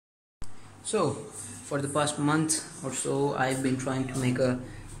So, for the past month or so, I've been trying to make a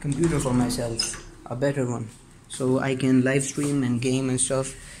computer for myself, a better one, so I can live stream and game and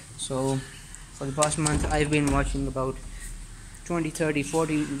stuff. So, for the past month, I've been watching about 20, 30,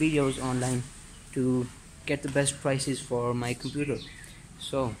 40 videos online to get the best prices for my computer.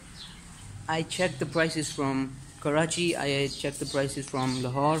 So, I checked the prices from Karachi, I checked the prices from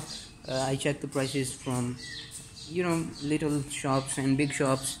Lahore, I checked the prices from little shops and big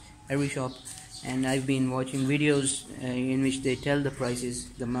shops, every shop, and I've been watching videos in which they tell the prices,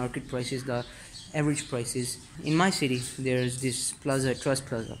 the market prices, the average prices. In my city there's this plaza, Trust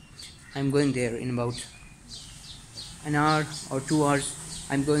Plaza. I'm going there in about an hour or 2 hours.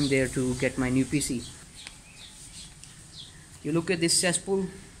 I'm going there to get my new PC. You look at this cesspool,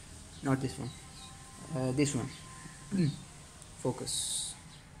 not this one, this one. Focus.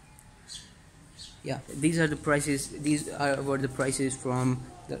 Yeah, these are the prices. Were the prices from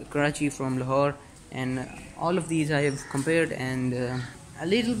Karachi, from Lahore, and all of these I have compared, and a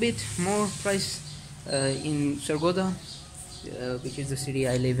little bit more price in Sargodha, which is the city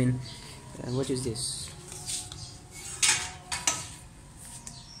I live in. What is this?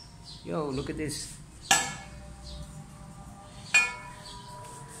 Yo, look at this.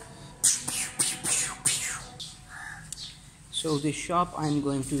 So this shop I'm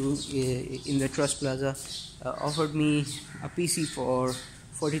going to in the Trust Plaza offered me a PC for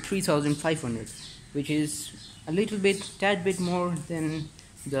 43,500, which is a little bit, tad bit more than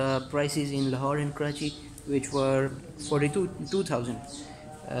the prices in Lahore and Karachi, which were 42,000.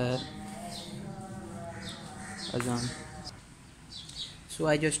 Azan. So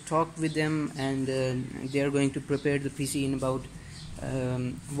I just talked with them, and they are going to prepare the PC in about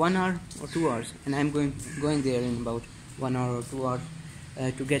 1 hour or 2 hours, and I'm going there in about 1 hour or 2 hours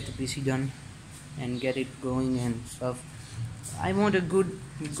to get the PC done and get it going and stuff. I want a good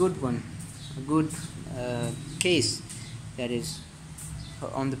one, a good case that is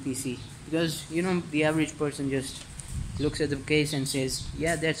on the PC, because the average person just looks at the case and says,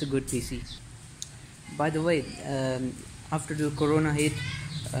 yeah, that's a good PC. By the way, after the corona hit,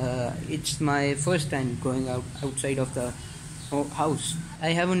 it's my first time going outside of the house. I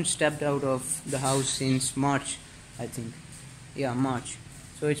haven't stepped out of the house since March, I think. Yeah, March.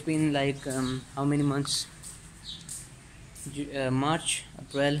 So it's been like how many months? March,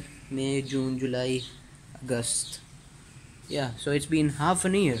 April, May, June, July, August. Yeah, so it's been half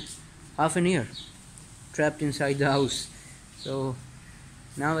an year trapped inside the house. So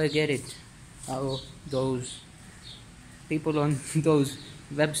now I get it, how those people on those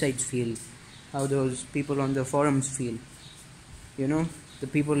websites feel, how those people on the forums feel. The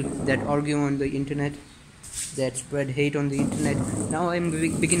people that argue on the internet, that spread hate on the internet. Now I'm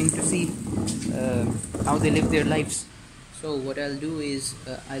beginning to see how they live their lives. So what I'll do is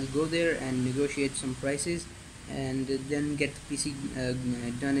I'll go there and negotiate some prices, and then get the PC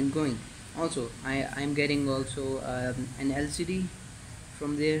done and going. Also, I'm getting also an LCD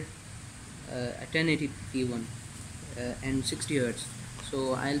from there, a 1080p one, and 60 Hz.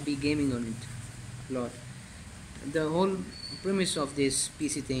 So I'll be gaming on it a lot. The whole premise of this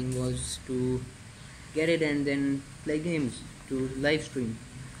PC thing was to get it and then play games, to live stream.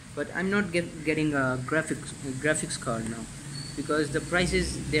 But I'm not getting a graphics card now, because the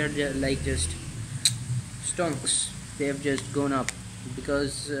prices, they're like just stonks. They have just gone up,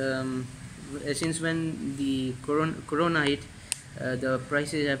 because since when the corona hit, the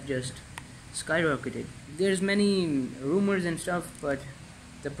prices have just skyrocketed. There's many rumors and stuff, but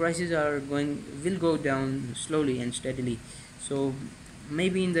the prices will go down slowly and steadily. So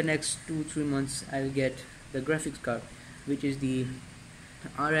maybe in the next 2-3 months I'll get the graphics card, which is the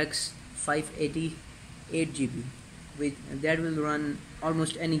RX 580 8GB, that will run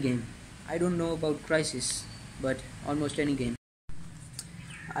almost any game. I don't know about Crysis, but almost any game.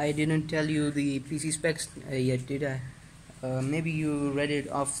 I didn't tell you the PC specs yet, did I? Maybe you read it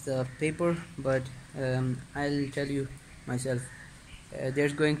off the paper, but I'll tell you myself.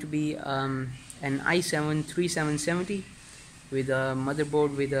 There's going to be an i7 3770 with a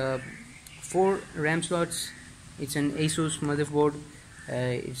motherboard with 4 RAM slots. It's an ASUS motherboard.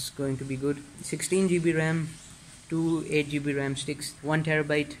 It's going to be good. 16GB RAM, 2 8GB RAM sticks,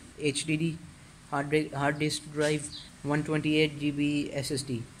 1TB HDD hard disk drive, 128GB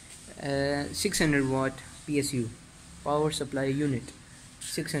SSD, 600 watt PSU power supply unit,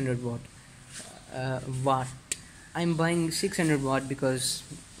 600 watt. I'm buying 600 watt because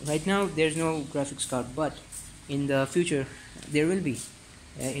right now there's no graphics card, but in the future there will be,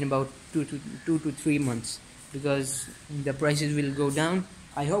 in about 2 to 3 months, because the prices will go down.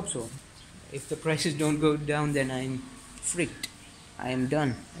 I hope so. If the prices don't go down, then I'm freaked. I am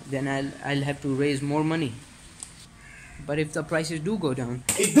done. Then I'll have to raise more money. But if the prices do go down,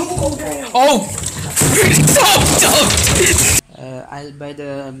 Oh! I'll buy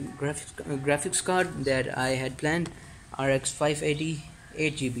the graphics card that I had planned, RX 580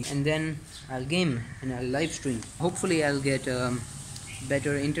 8 GB, and then I'll game and I'll live stream. Hopefully I'll get a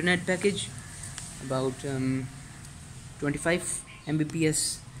better internet package, about 25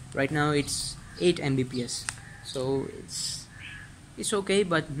 Mbps. Right now it's 8 Mbps, so it's okay,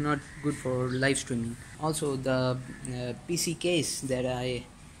 but not good for live streaming. Also, the PC case that I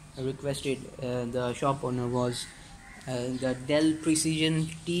requested the shop owner was the Dell Precision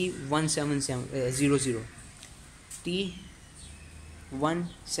T1700.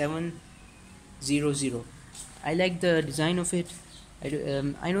 T1700. I like the design of it.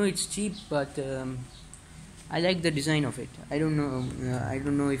 I know it's cheap, but I like the design of it. I don't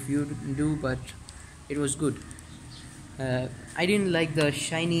know if you do, but it was good. I didn't like the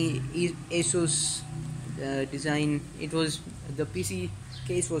shiny ASUS design. The PC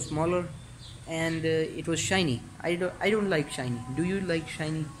case was smaller, and it was shiny. I don't like shiny. Do you like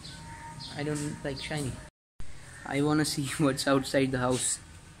shiny? I don't like shiny. I wanna see what's outside the house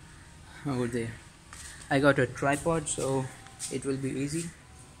over there. I got a tripod, so it will be easy.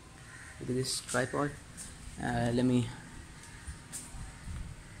 Look at this tripod. Let me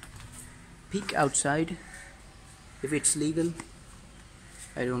peek outside. If it's legal,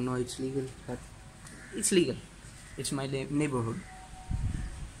 I don't know it's legal, but it's legal. It's my neighborhood.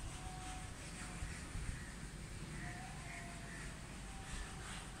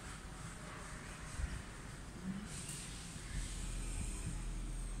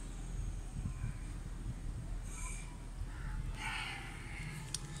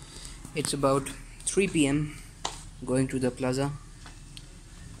 It's about 3 p.m. going to the plaza.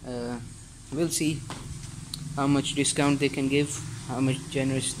 We'll see how much discount they can give, how much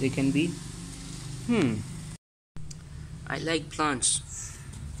generous they can be. I like plants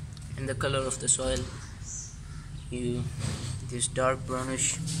and the color of the soil. This dark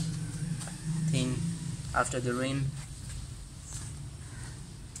brownish thing after the rain.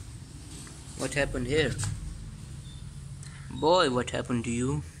 What happened here? Boy, what happened to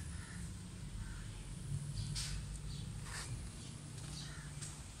you?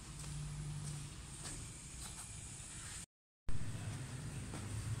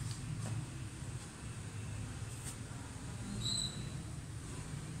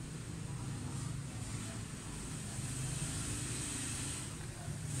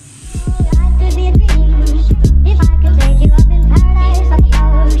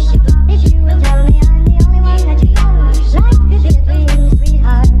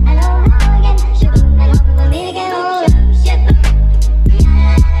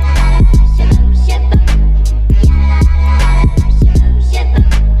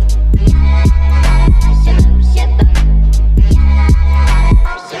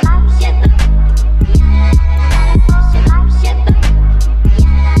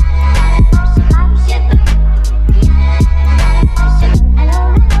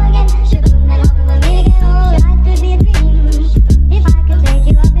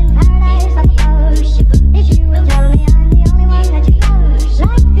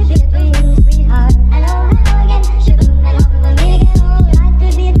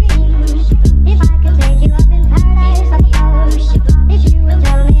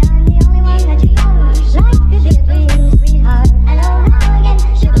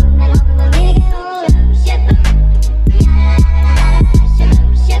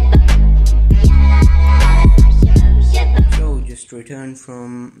 Returned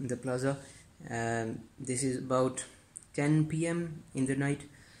from the plaza. This is about 10 p.m. in the night,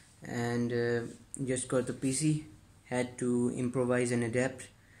 and just got the PC. Had to improvise and adapt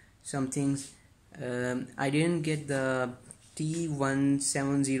some things. I didn't get the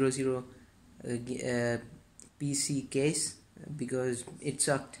T1700 PC case because it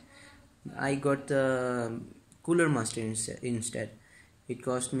sucked. I got the Cooler Master instead. It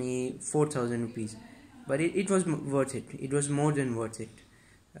cost me 4,000 rupees. But it was worth it. It was more than worth it.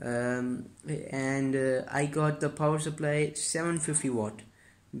 And I got the power supply 750 watt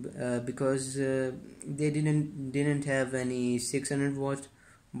because they didn't have any 600 watt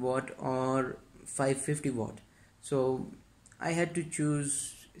or 550 watt. So I had to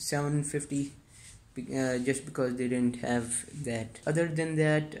choose 750 just because they didn't have that. Other than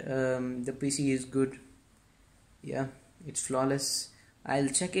that, the PC is good. Yeah, it's flawless. I'll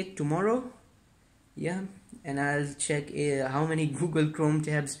check it tomorrow. Yeah, and I'll check how many Google Chrome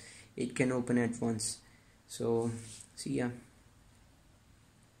tabs it can open at once. So see ya.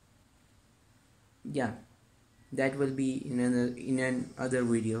 Yeah. that will be in another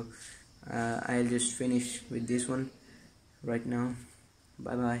video. I'll just finish with this one right now.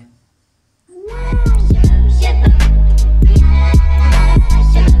 Bye bye.